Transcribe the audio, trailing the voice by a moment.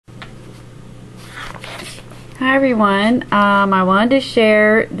Hi everyone. I wanted to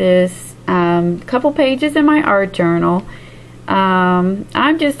share this couple pages in my art journal.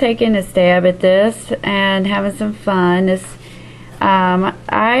 I'm just taking a stab at this and having some fun.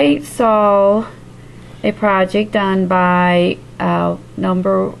 I saw a project done by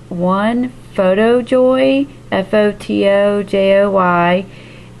number 1 Photojoy, Photojoy,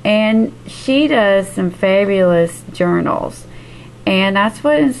 and she does some fabulous journals, and that's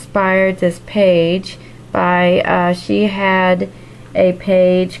what inspired this page. She had a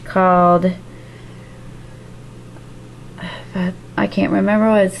page called, I can't remember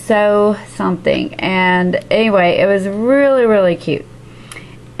what it's, Sew something, and anyway, it was really cute.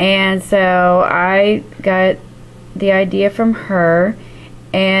 And so I got the idea from her,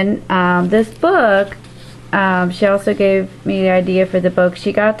 and this book, she also gave me the idea for the book.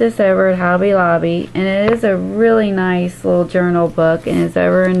 She got this over at Hobby Lobby, and it is a really nice little journal book, and it's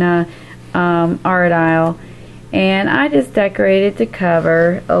over in the art aisle. And I just decorated the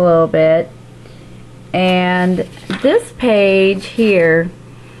cover a little bit. And this page here,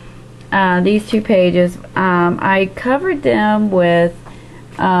 these two pages, I covered them with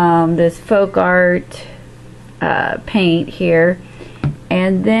this folk art paint here,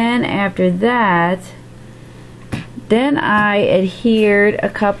 and then after that, then I adhered a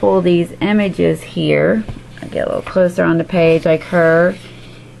couple of these images here. I'll get a little closer on the page, like her,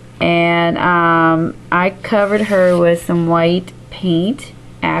 and I covered her with some white paint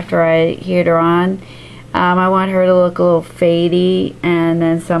after I adhered her on. I want her to look a little fadey, and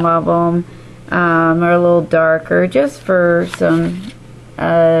then some of them are a little darker, just for some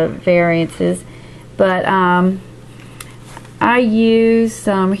variances. But I used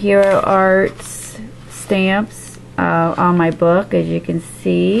some Hero Arts stamps on my book, as you can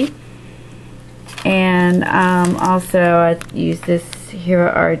see, and also I used this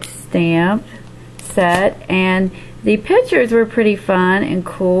Hero Arts stamp set, and the pictures were pretty fun and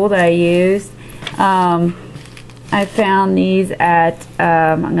cool that I used. I found these at,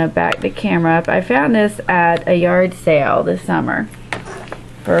 I'm going to back the camera up, I found this at a yard sale this summer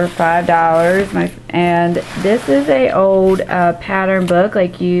for $5. And this is a old pattern book,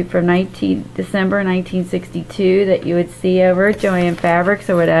 like from December 1962, that you would see over at Joann Fabrics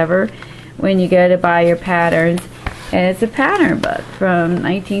or whatever when you go to buy your patterns. And it's a pattern book from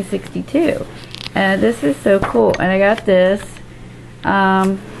 1962. And this is so cool. And I got this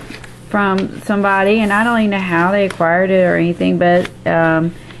from somebody, and I don't even know how they acquired it or anything, but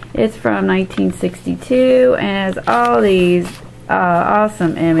it's from 1962 and has all these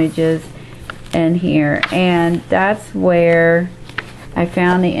awesome images in here, and that's where I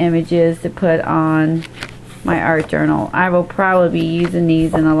found the images to put on my art journal. I will probably be using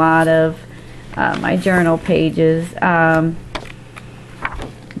these in a lot of my journal pages, but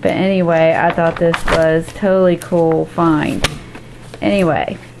anyway, I thought this was totally cool find.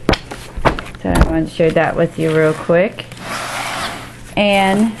 Anyway, so I wanted to share that with you real quick.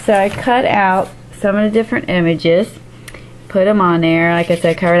 And so I cut out some of the different images, put them on there. Like I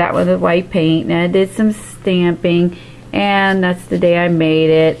said, I covered that with white paint, and I did some stamping, and that's the day I made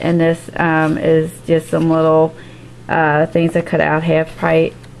it. And this is just some little things I cut out,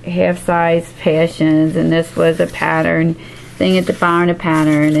 half-size passions, and this was a pattern thing at the bottom of the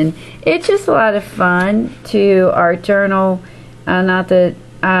pattern. And it's just a lot of fun to art journal. Not that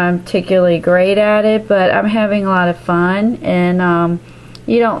I'm particularly great at it, but I'm having a lot of fun, and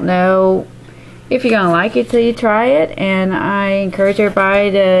you don't know if you're gonna like it till you try it, and I encourage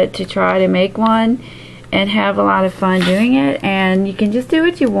everybody to try to make one and have a lot of fun doing it. And you can just do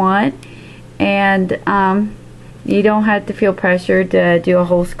what you want, and you don't have to feel pressured to do a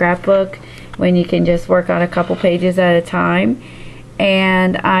whole scrapbook when you can just work on a couple pages at a time.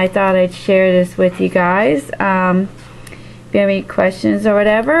 And I thought I'd share this with you guys. If you have any questions or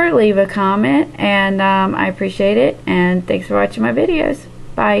whatever, leave a comment, and I appreciate it, and thanks for watching my videos.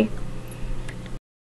 Bye.